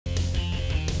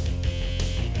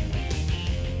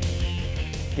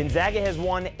Gonzaga has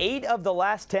won 8 of the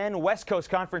last 10 West Coast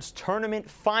Conference tournament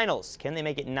finals. Can they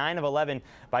make it 9 of 11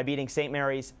 by beating St.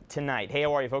 Mary's tonight? Hey,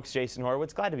 how are you, folks? Jason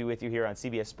Horowitz. Glad to be with you here on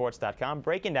CBSSports.com,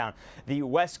 breaking down the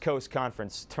West Coast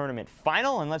Conference tournament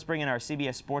final. And let's bring in our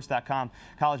CBSSports.com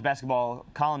college basketball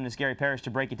columnist, Gary Parrish, to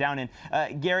break it down.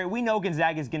 And Gary, we know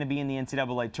Gonzaga is going to be in the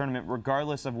NCAA tournament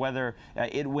regardless of whether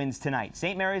it wins tonight.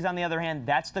 St. Mary's, on the other hand,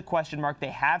 that's the question mark. They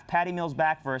have Patty Mills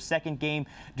back for a second game.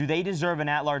 Do they deserve an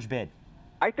at-large bid?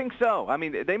 I think so. I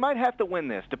mean, they might have to win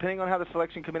this, depending on how the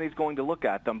selection committee is going to look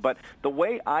at them. But the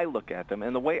way I look at them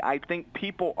and the way I think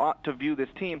people ought to view this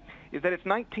team is that it's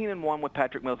 19-1 with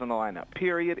Patrick Mills in the lineup.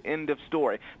 Period. End of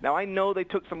story. Now, I know they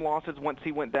took some losses once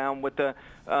he went down with the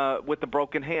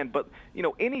broken hand. But, you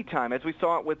know, anytime, as we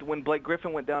saw it with when Blake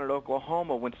Griffin went down at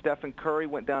Oklahoma, when Stephen Curry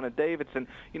went down at Davidson,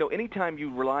 you know, anytime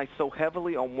you rely so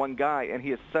heavily on one guy and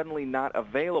he is suddenly not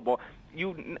available,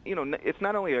 you know, it's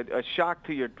not only a shock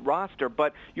to your roster,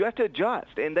 but you have to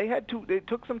adjust. And it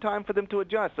took some time for them to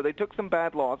adjust. So they took some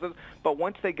bad losses, but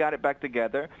once they got it back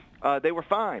together, they were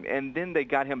fine. And then they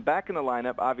got him back in the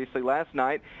lineup, obviously, last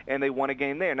night, and they won a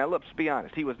game there. Now, let's be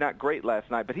honest. He was not great last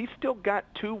night, but he's still got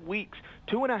 2 weeks,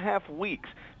 2.5 weeks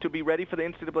to be ready for the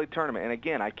NCAA tournament. And,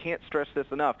 again, I can't stress this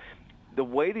enough. The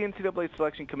way the NCAA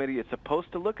selection committee is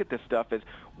supposed to look at this stuff is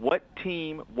what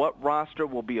team, what roster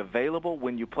will be available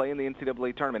when you play in the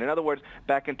NCAA tournament. In other words,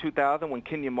 back in 2000 when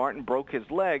Kenyon Martin broke his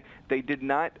leg, they did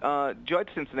not judge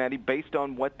Cincinnati based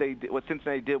on what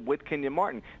Cincinnati did with Kenyon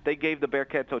Martin. They gave the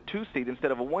Bearcats a 2 seed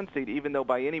instead of a 1 seed, even though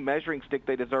by any measuring stick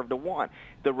they deserved a 1.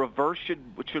 The reverse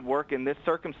should work in this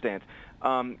circumstance.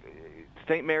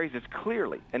 St. Mary's is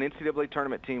clearly an NCAA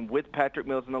tournament team with Patrick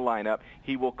Mills in the lineup.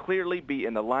 He will clearly be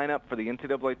in the lineup for the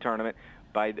NCAA tournament.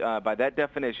 By that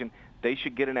definition, they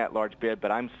should get an at-large bid.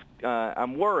 But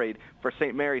I'm worried for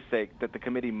St. Mary's sake that the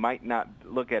committee might not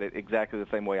look at it exactly the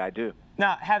same way I do.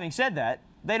 Now, having said that,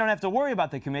 they don't have to worry about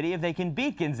the committee if they can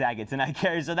beat Gonzaga tonight,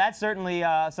 Gary. So that's certainly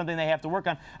something they have to work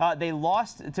on. They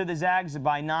lost to the Zags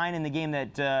by 9 in the game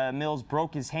that Mills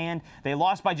broke his hand. They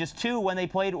lost by just 2 when they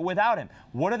played without him.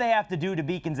 What do they have to do to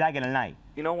beat Gonzaga tonight?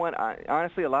 You know what?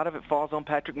 Honestly, a lot of it falls on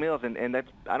Patrick Mills, and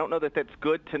I don't know that that's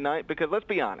good tonight because let's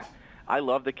be honest. I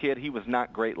love the kid. He was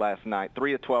not great last night.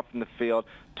 3 of 12 from the field,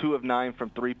 2 of 9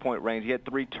 from three-point range. He had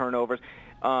 3 turnovers.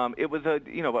 It was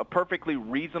a perfectly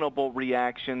reasonable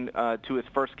reaction to his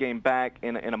first game back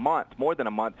in a month, more than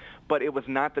a month. But it was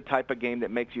not the type of game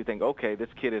that makes you think, okay, this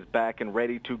kid is back and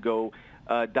ready to go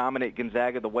dominate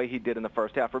Gonzaga the way he did in the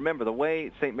first half. Remember, the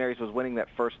way St. Mary's was winning that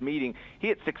first meeting, he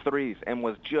hit 6 threes and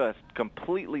was just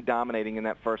completely dominating in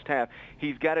that first half.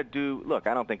 He's got to do, look,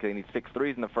 I don't think he needs 6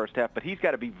 threes in the first half, but he's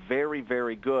got to be very,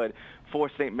 very good for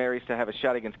St. Mary's to have a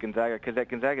shot against Gonzaga because that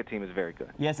Gonzaga team is very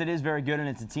good. Yes, it is very good, and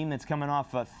it's a team that's coming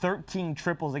off 13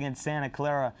 triples against Santa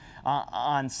Clara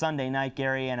on Sunday night,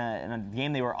 Gary, in a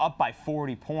game they were up by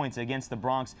 40 points against the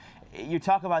Bronx. You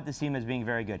talk about this team as being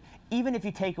very good. Even if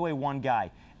you take away one guy,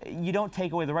 you don't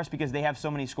take away the rest because they have so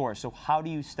many scores. So how do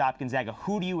you stop Gonzaga?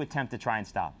 Who do you attempt to try and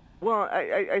stop? Well,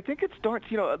 I think it starts,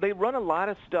 you know, they run a lot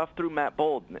of stuff through Matt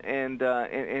Bolden, and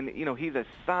you know, he's a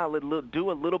solid, do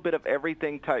a little bit of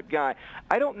everything type guy.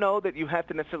 I don't know that you have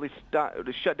to necessarily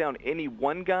shut down any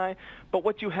one guy, but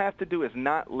what you have to do is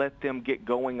not let them get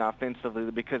going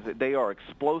offensively because they are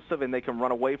explosive and they can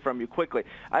run away from you quickly.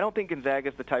 I don't think Gonzaga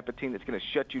is the type of team that's going to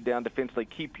shut you down defensively,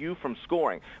 keep you from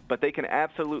scoring, but they can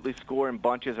absolutely score in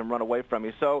bunches and run away from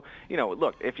you. So, you know,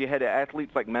 look, if you had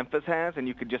athletes like Memphis has and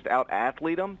you could just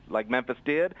out-athlete them, like Memphis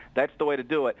did, that's the way to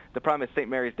do it. The problem is St.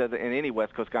 Mary's doesn't, and any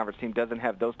West Coast Conference team doesn't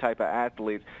have those type of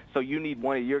athletes, so you need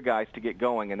one of your guys to get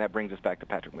going, and that brings us back to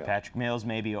Patrick Mills. Patrick Mills,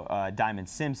 maybe Diamond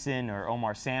Simpson or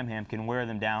Omar Samham can wear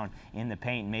them down in the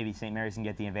paint, and maybe St. Mary's can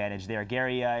get the advantage there.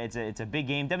 Gary, it's a big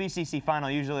game. WCC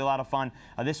final, usually a lot of fun.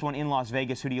 This one in Las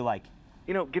Vegas, who do you like?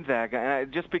 You know, Gonzaga,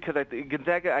 and just because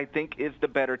Gonzaga, I think, is the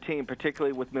better team,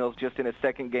 particularly with Mills just in his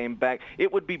second game back.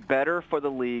 It would be better for the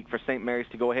league for St. Mary's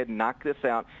to go ahead and knock this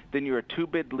out. Then you're a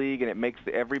 2-bid league, and it makes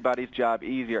everybody's job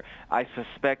easier. I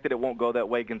suspect that it won't go that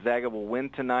way. Gonzaga will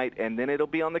win tonight, and then it'll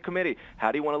be on the committee.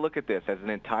 How do you want to look at this, as an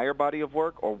entire body of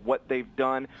work or what they've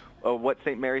done or what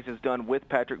St. Mary's has done with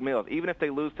Patrick Mills? Even if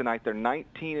they lose tonight, they're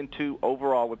 19-2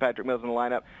 overall with Patrick Mills in the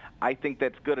lineup. I think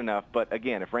that's good enough. But,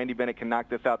 again, if Randy Bennett can knock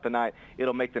this out tonight,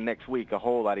 it'll make the next week a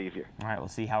whole lot easier. All right, we'll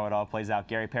see how it all plays out.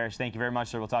 Gary Parrish, thank you very much,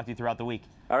 sir. We'll talk to you throughout the week.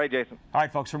 All right, Jason. All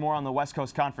right, folks, for more on the West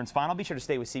Coast Conference Final, be sure to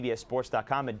stay with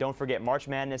CBSSports.com. And don't forget, March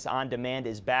Madness On Demand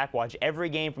is back. Watch every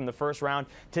game from the first round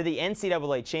to the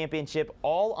NCAA Championship,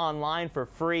 all online for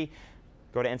free.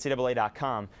 Go to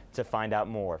NCAA.com to find out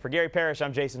more. For Gary Parrish,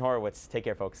 I'm Jason Horowitz. Take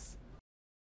care, folks.